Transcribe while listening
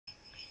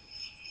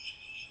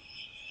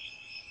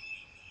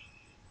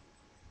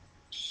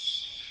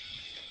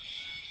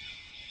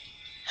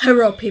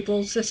Hello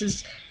peoples, this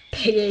is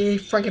Piggy,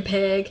 Frankin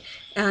Pig,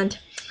 and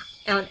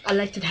I'd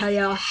like to tell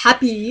you a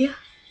happy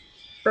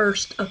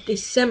 1st of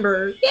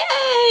December.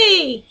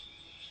 Yay!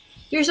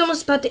 Year's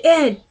almost about to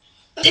end.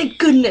 Thank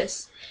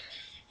goodness.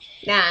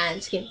 Nah, I'm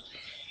just kidding.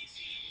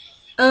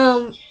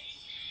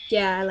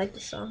 Yeah, I like the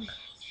song.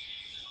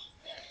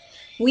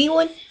 We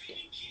went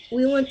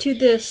to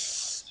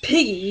this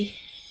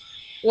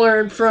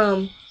learned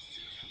from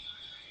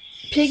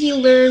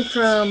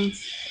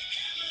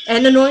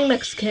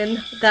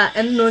AnAnnoyingMexican. That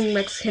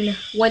AnAnnoyingMexican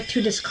went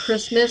to this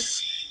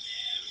Christmas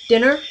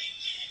dinner,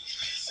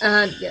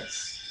 and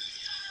yes.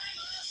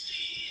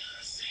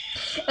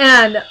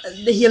 And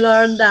he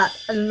learned that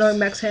another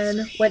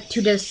Mexican went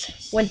to this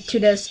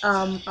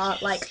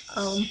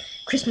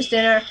Christmas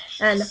dinner,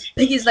 and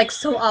Piggy's like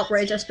so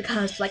outrageous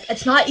because like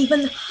it's not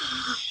even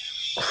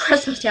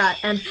Christmas yet,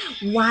 and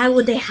why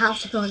would they have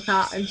something like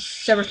that? And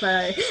seriously,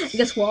 and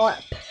guess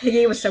what?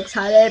 Piggy was so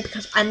excited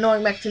because another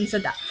Mexican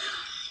said that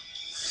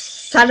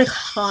Santa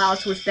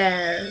Claus was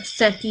there.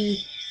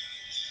 Santy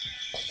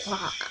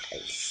Claus.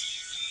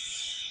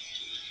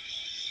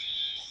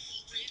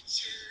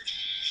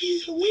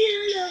 He's a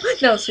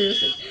weirdo. No,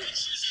 seriously.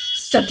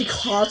 Santa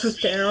Claus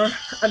was there,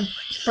 and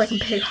Frankin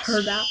Pig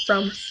heard that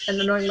from an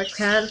annoying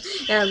Mexican,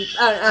 and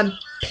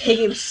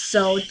Piggy was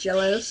so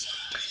jealous.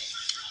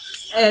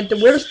 And the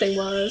weirdest thing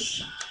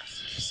was,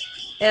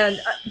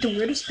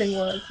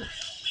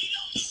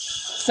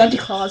 Santa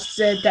Claus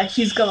said that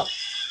he's gonna.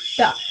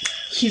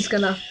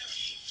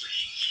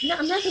 No,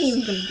 I'm not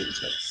even gonna do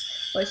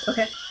this voice,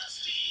 okay?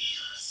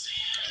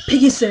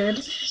 Piggy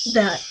said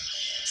that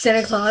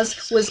Santa Claus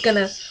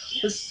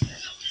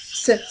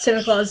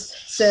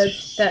said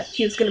that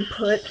he was gonna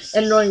put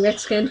an annoying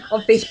Mexican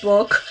on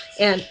Facebook,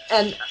 and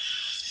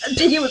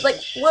Piggy was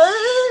like,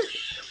 what?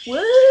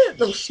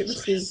 No,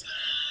 seriously.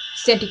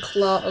 Santa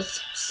Claus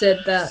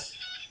said that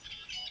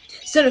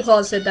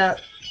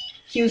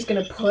he was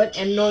gonna put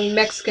an annoying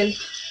Mexican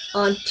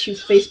onto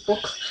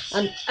Facebook,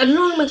 and an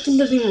annoying Mexican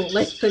doesn't even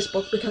like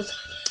Facebook because,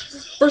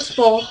 first of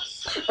all,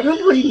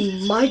 everybody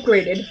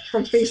migrated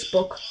from MySpace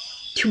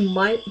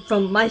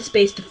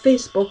to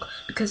Facebook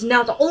because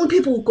now the only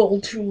people who go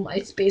to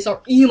MySpace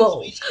are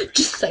emos.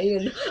 Just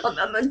saying.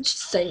 I'm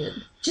just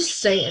saying.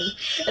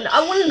 And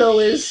I want to know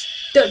is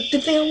the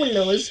thing I want to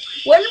know is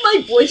when did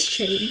my voice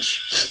change?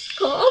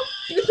 Huh?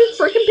 Do you think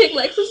Frankin Pig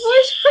likes this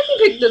voice? Frankin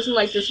Pig doesn't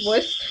like this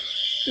voice.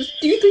 Do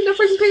you think that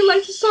Frankin Pig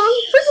likes the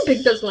song? Frankin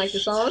Pig doesn't like the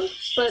song,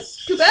 but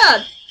too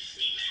bad.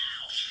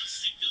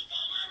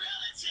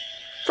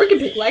 Frankin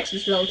Pig likes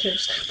his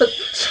relatives, but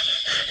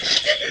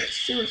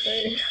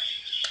seriously.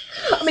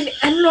 I mean,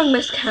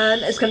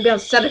 AnAnnoyingMexican is gonna be on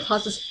Santa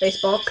Claus's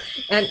Facebook,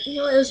 and you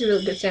know, it was a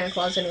really good Santa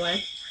Claus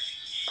anyway.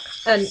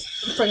 And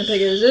Frankin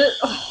Pig is it?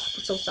 Oh,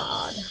 that's so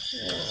sad.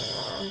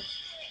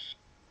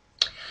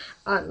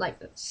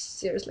 Like,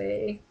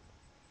 seriously.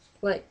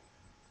 Like,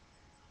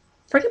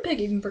 Frankin Pig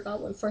even forgot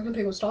what Frankin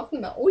Pig was talking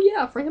about. Oh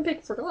yeah, Frankin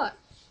Pig forgot.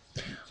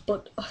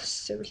 But,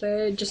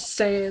 seriously, just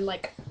saying,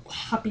 like,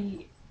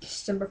 happy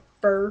December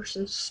 1st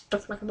and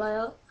stuff like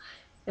that.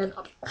 And,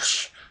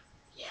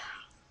 yeah.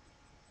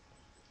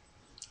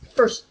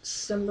 1st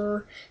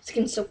December, it's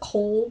getting so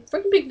cold.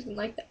 Frankin Pig doesn't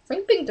like that.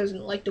 Frankin Pig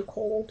doesn't like the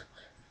cold.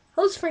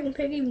 How's Frankin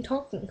Pig even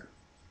talking?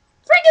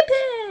 Frankin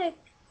Pig!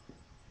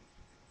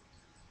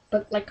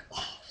 But, like,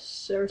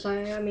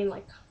 seriously, I mean,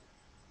 like,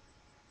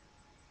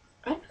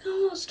 I don't know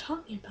what I was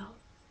talking about.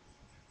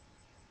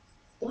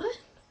 What?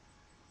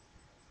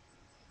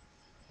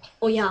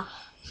 Oh, yeah.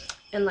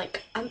 And,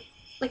 like, I'm,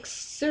 like,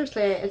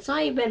 seriously, it's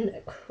not even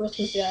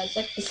Christmas yet. It's,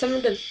 like,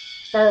 December the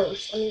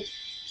 1st. I mean,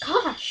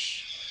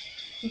 gosh.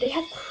 They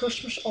have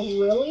Christmas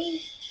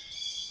already?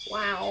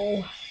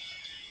 Wow.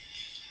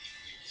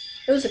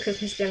 It was a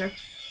Christmas dinner.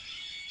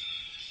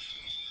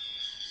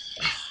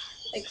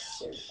 Like,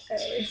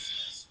 seriously.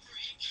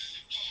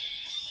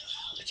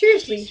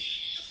 Seriously,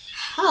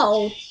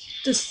 how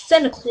does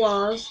Santa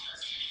Claus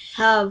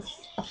have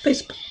a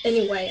Facebook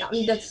anyway? I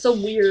mean, that's so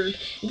weird.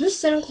 This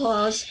Santa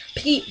Claus,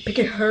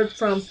 Piggy heard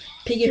from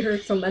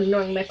an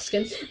annoying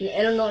Mexican, and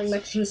an annoying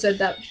Mexican said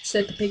to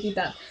Piggy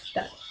that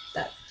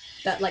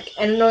like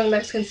an annoying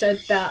Mexican said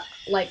that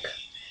like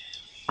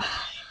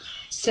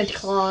Santa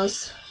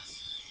Claus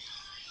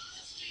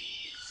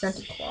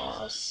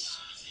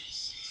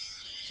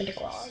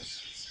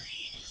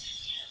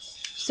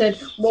said,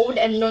 what would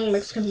an annoying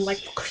Mexican like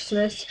for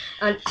Christmas?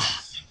 And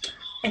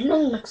an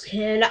annoying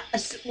Mexican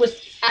was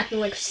acting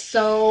like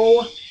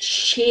so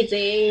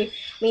cheesy. I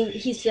mean,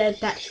 he said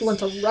that he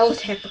wants a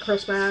relative for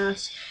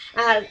Christmas,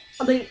 and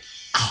I mean,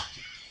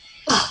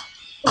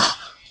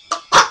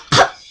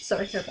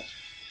 sorry,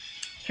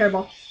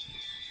 terrible.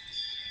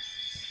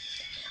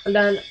 And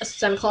then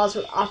Santa Claus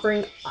was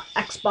offering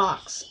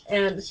Xbox,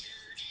 and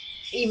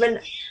even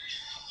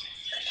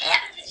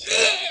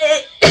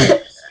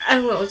I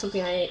don't know, it's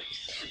something I ate,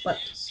 but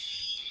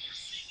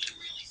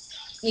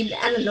even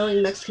an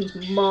annoying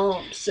Mexican's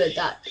mom said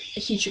that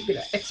he should get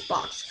an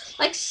Xbox.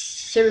 Like,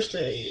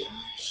 seriously,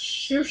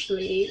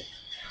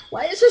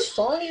 why is this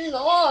song even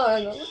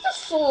on? What's this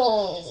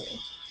song?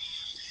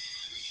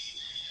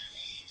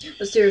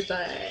 But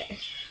seriously,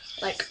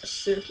 like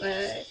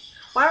seriously,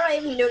 why do I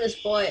even know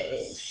this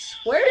voice?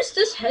 Where is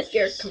this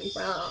headgear coming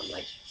from?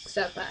 Like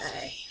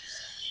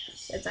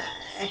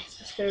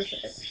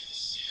seriously,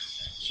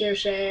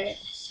 seriously.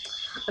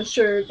 I'm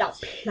sure that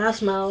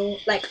Plasma,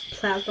 like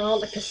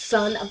the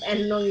son of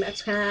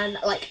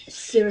AnAnnoyingMexican, like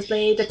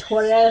seriously, the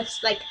tortoise,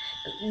 like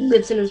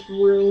lives in his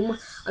room.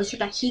 I'm sure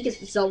that he gets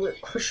to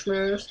celebrate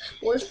Christmas.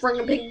 What does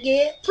Frankin Pig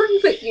get? Frankin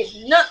Pig get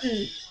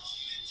nothing.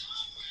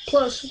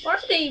 Plus, why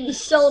are they even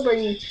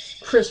celebrating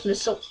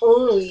Christmas so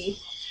early?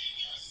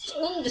 It's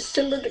only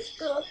December the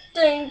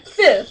goddamn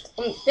 5th.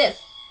 I mean 5th.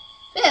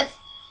 5th.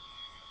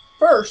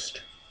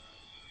 1st.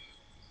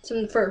 It's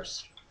in the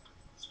 1st.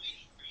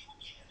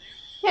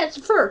 Yeah, it's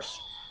the 1st.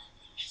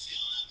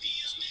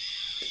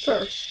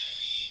 First.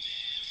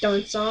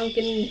 Don't song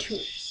getting into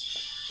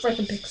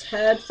Frankin Pig's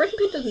head. Frankin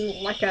Pig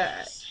doesn't like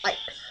Thursday. Like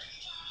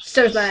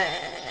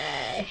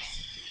Thursday.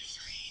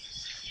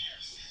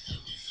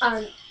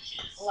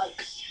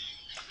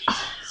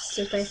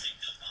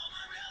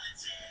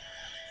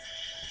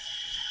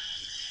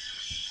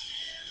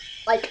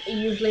 Like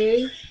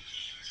usually,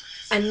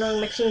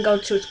 AnAnnoyingMexican go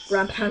to his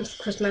grandparents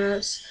for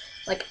Christmas.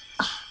 Like,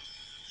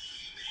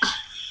 I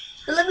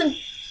live in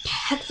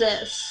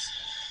Texas.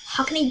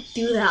 How can he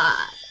do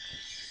that?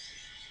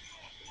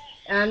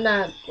 And I'm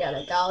not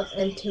gonna go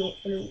into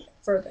any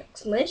further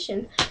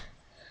explanation,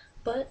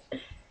 but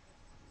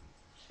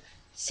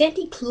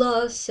Santa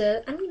Claus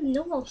said, I don't even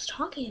know what I was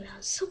talking about.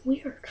 It's so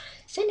weird.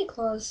 Santa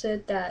Claus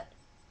said that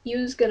he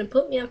was gonna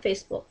put me on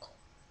Facebook.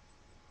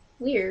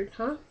 Weird,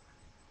 huh?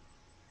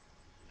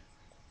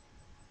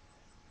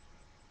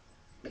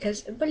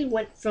 Because everybody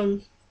went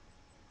from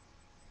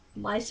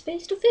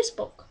MySpace to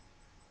Facebook.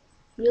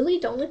 Really,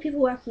 the only people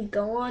who actually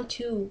go on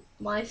to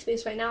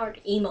MySpace right now are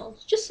the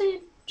emos. Just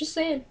saying. Just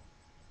saying.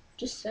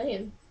 Just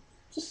saying.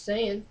 Just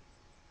saying.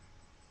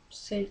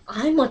 Just saying.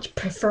 I much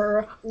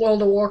prefer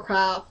World of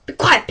Warcraft. Be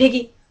quiet,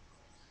 Piggy!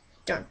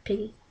 Darn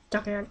Piggy.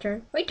 Talking out of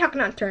turn. What are you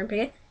talking out of turn,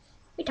 Piggy? What are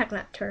you talking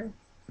out of turn?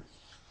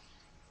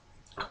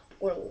 Oh,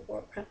 World of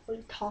Warcraft. What are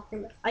you talking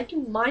about? I do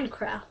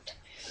Minecraft.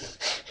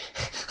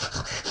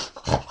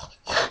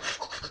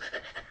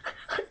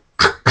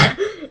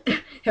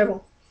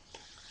 Terrible.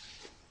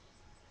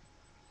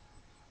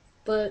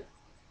 But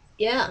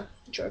yeah,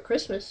 enjoy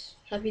Christmas.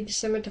 Happy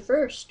December the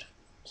 1st.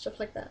 Stuff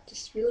like that.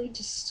 Just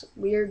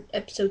weird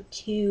episode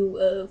 2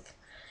 of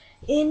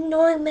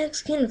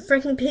AnAnnoyingMexican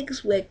Frankin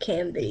Pig's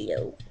webcam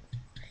video.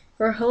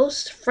 Her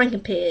host,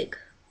 Frankin Pig.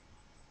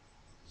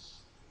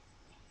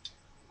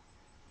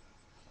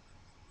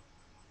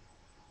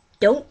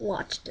 Don't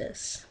watch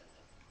this.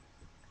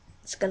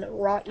 It's gonna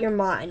rot your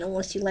mind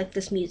unless you like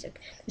this music.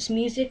 This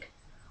music,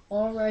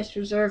 all rights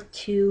reserved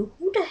to...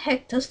 Who the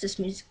heck does this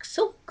music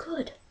so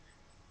good?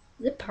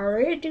 Is it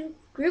Parade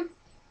Group?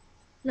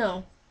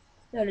 No,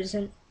 it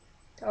isn't.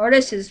 The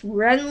artist is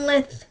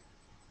Relient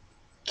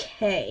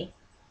K.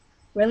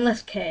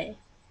 Relient K.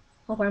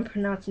 Hope I'm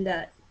pronouncing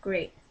that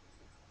great.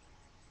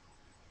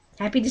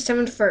 Happy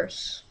December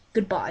 1st.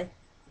 Goodbye.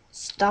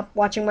 Stop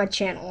watching my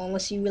channel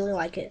unless you really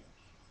like it.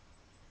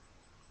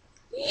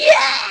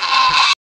 Yeah!